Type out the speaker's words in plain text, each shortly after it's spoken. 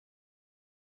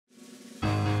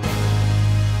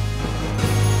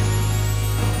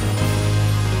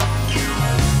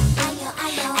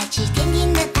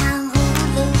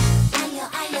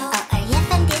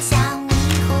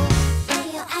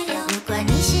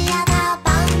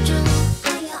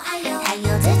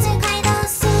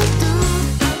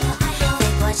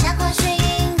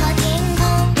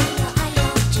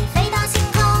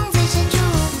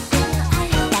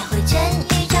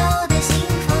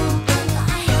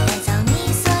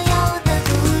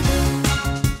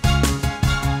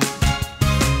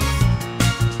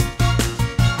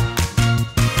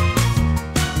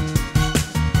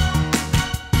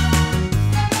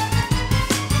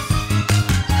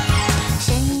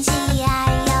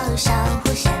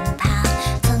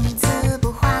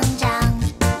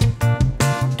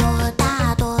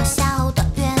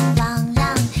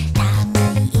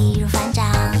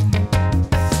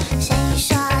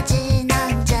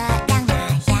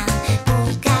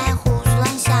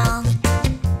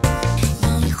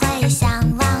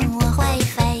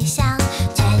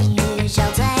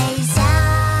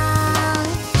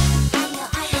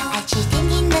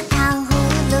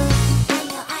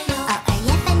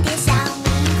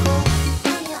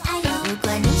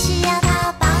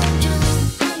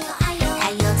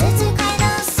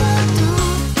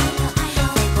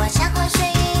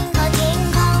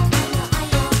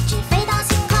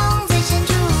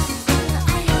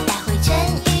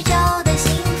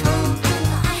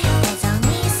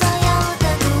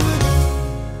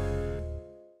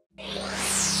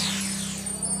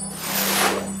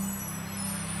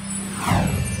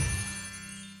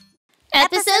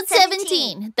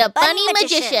9, the Bunny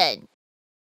Magician.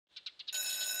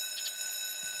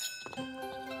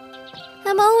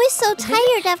 I'm always so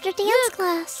tired after dance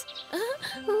class.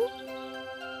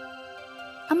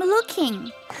 I'm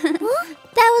looking.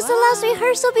 That was the last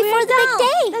rehearsal before the big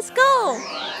day. Let's go.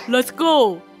 Let's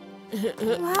go.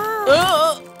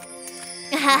 Wow.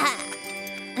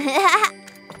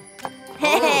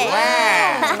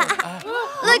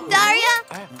 Look, Daria,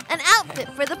 an outfit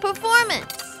for the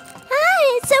performance.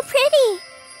 It's so pretty.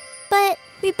 But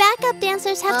we backup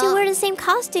dancers have to wear the same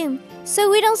costume, so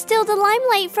we don't steal the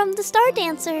limelight from the star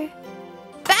dancer.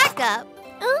 Backup?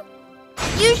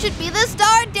 You should be the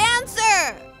star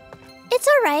dancer. It's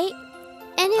all right.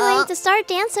 Anyway, the star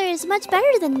dancer is much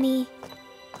better than me.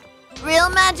 Real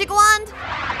magic wand?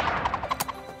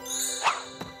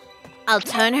 I'll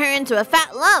turn her into a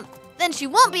fat lump. Then she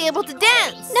won't be able to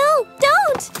dance. No,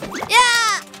 don't!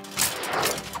 Yeah!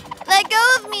 Let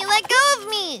go of me! Let go of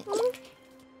me!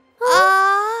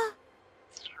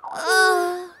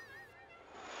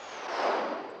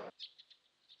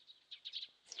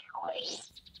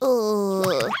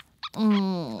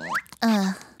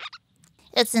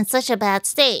 It's in such a bad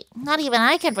state. Not even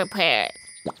I can repair it.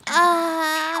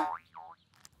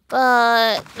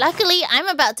 But luckily, I'm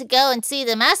about to go and see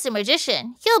the Master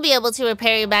Magician. He'll be able to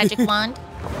repair your magic wand.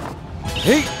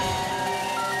 Hey!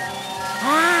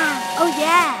 Oh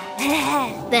yeah!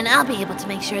 Then I'll be able to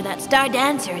make sure that star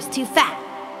dancer is too fat.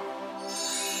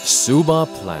 Suba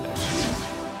Planet.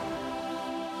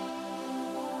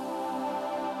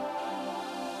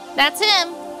 That's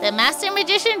him, the Master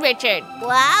Magician Richard.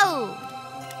 Wow!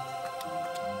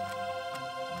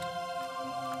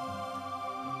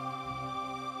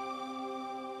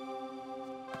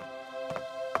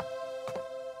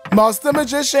 Master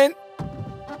Magician,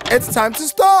 it's time to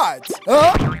start.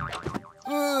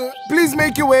 Please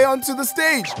make your way onto the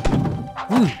stage.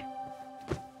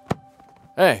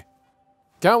 Hey,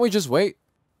 can't we just wait?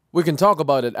 We can talk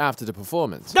about it after the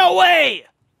performance. No way!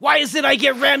 Why is it I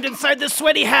get rammed inside this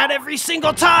sweaty hat every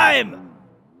single time?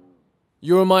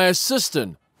 You're my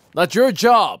assistant. That's your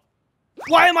job.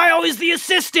 Why am I always the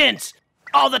assistant?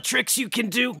 All the tricks you can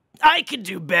do, I can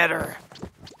do better.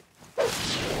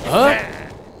 Huh?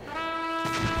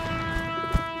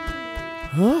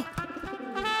 Huh?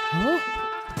 Huh?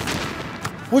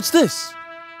 What's this?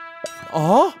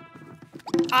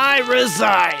 I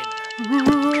resign.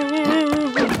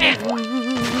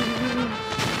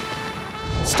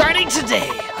 Starting today,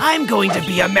 I'm going to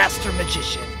be a master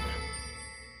magician.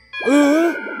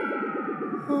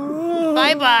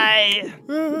 Bye-bye.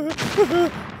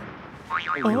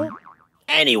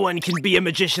 Anyone can be a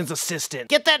magician's assistant.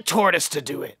 Get that tortoise to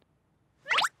do it.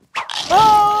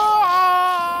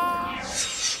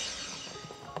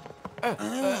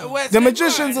 The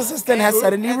magician's assistant has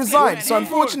suddenly resigned, so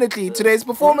unfortunately, today's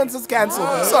performance is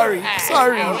cancelled. Sorry.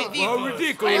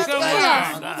 Ridiculous.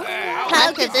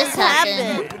 How could this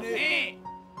happen?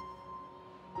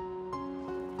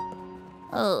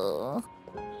 Oh,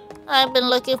 I've been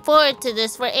looking forward to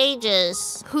this for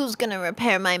ages. Who's gonna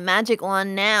repair my magic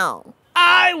wand now?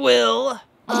 I will.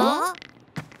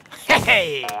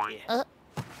 Hey.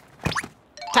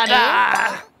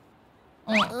 Ta-da!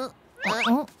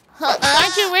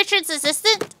 Aren't you Richard's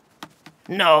assistant?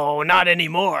 No, not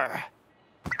anymore.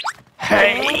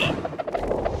 Hey!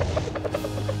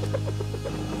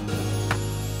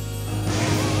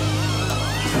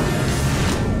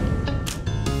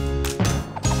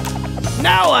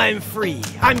 Now I'm free.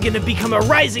 I'm gonna become a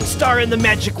rising star in the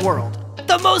magic world.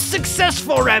 The most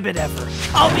successful rabbit ever.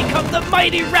 I'll become the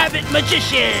mighty rabbit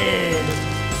magician.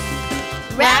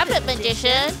 Rabbit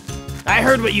Magician? I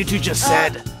heard what you two just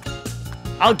said.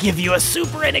 I'll give you a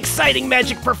super and exciting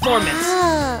magic performance.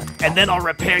 And then I'll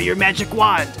repair your magic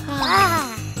wand.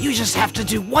 You just have to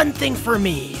do one thing for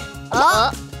me.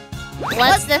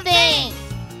 What's the thing?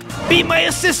 Be my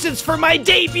assistants for my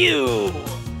debut.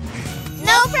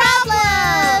 No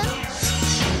problem!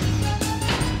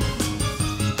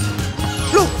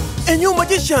 Look, a new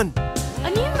magician. A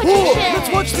new magician. Let's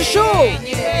watch the show.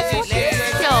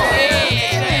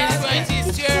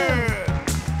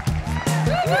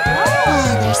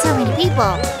 Oh, there's so many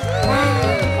people.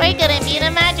 We're gonna be in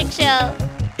a magic show.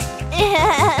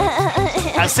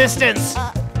 Assistants,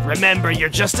 remember you're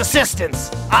just assistants.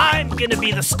 I'm gonna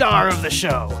be the star of the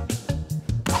show.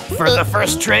 For the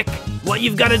first trick, what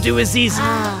you've got to do is easy.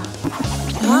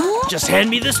 Just hand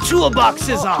me this toolbox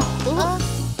is all.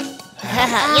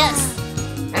 Yes.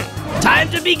 Time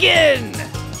to begin.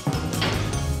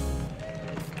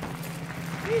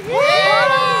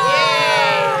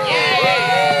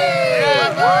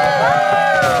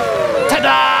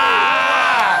 Ta-da!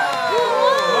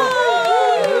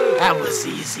 That was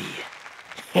easy.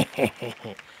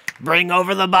 Bring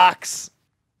over the box.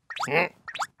 Hey!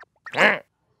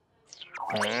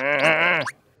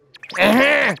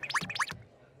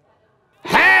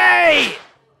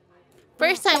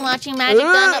 First time watching magic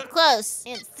done up close.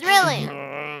 It's thrilling.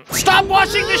 Stop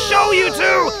watching the show, you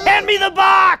two! Hand me the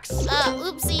box!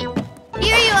 Oopsie.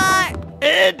 Here you are.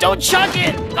 Don't chug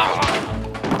it!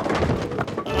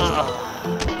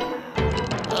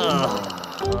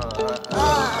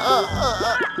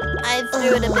 I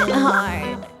threw it a bit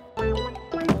hard.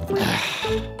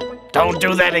 Don't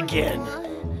do that again.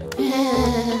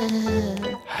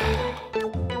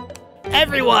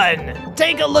 Everyone,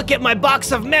 take a look at my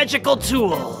box of magical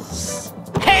tools.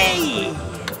 Hey!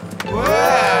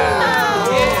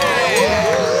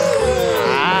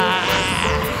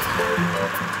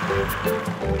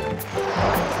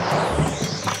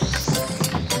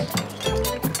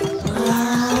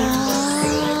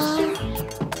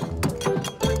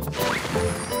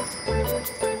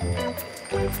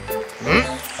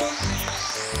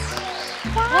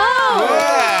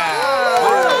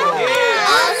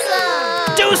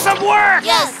 Awesome! Do some work!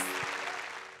 Yes!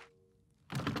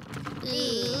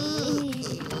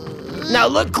 Now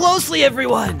look closely,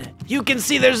 everyone. You can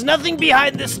see there's nothing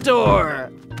behind this door.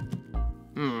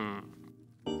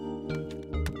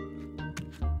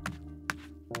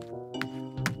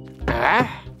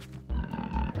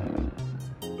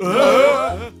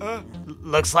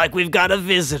 Looks like we've got a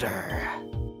visitor.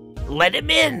 Let him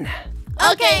in.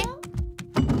 Okay.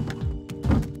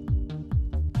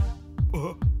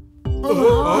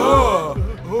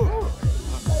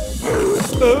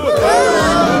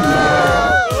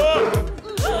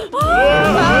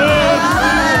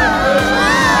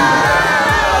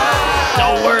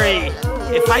 Don't worry.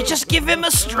 If I just give him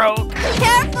a stroke.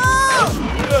 Careful!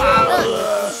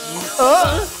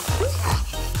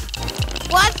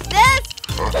 What's this?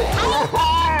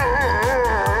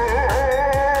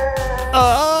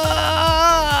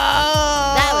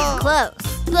 That was close.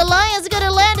 The lion's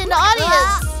gonna land in the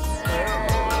audience.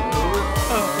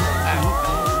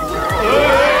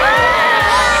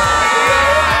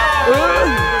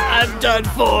 I'm done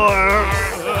for.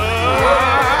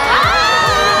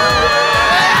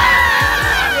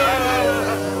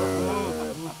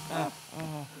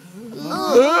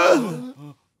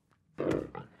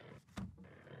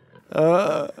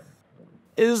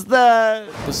 Is that...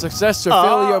 The success or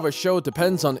failure of a show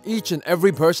depends on each and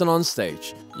every person on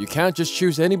stage. You can't just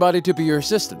choose anybody to be your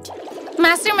assistant.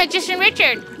 Master Magician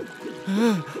Richard.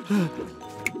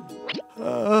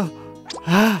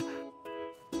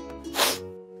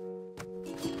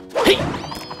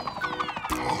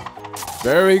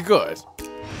 Very good.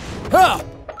 Ha!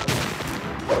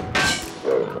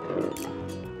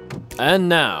 And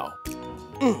now.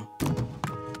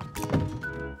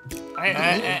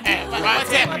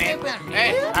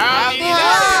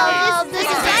 Wow, this is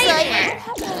exciting.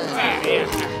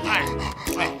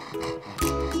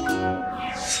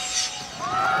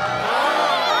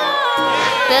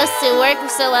 Those two work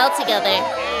so well together.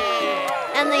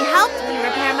 And they helped me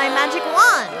repair my magic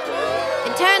wand.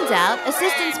 It turns out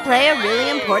assistants play a really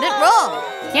important role.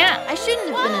 Yeah. I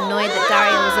shouldn't have been annoyed that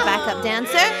Daria was a backup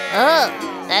dancer. Oh,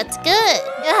 that's good.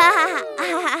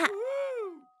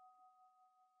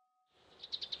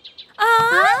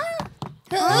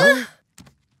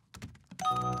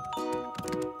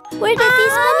 Where did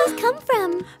these bunnies come from?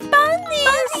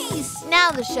 Bunnies!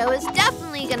 Now the show is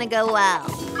definitely gonna go well.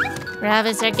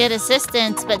 Rabbits are good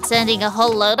assistants, but sending a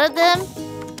whole load of them?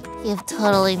 You've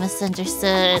totally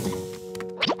misunderstood.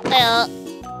 Well,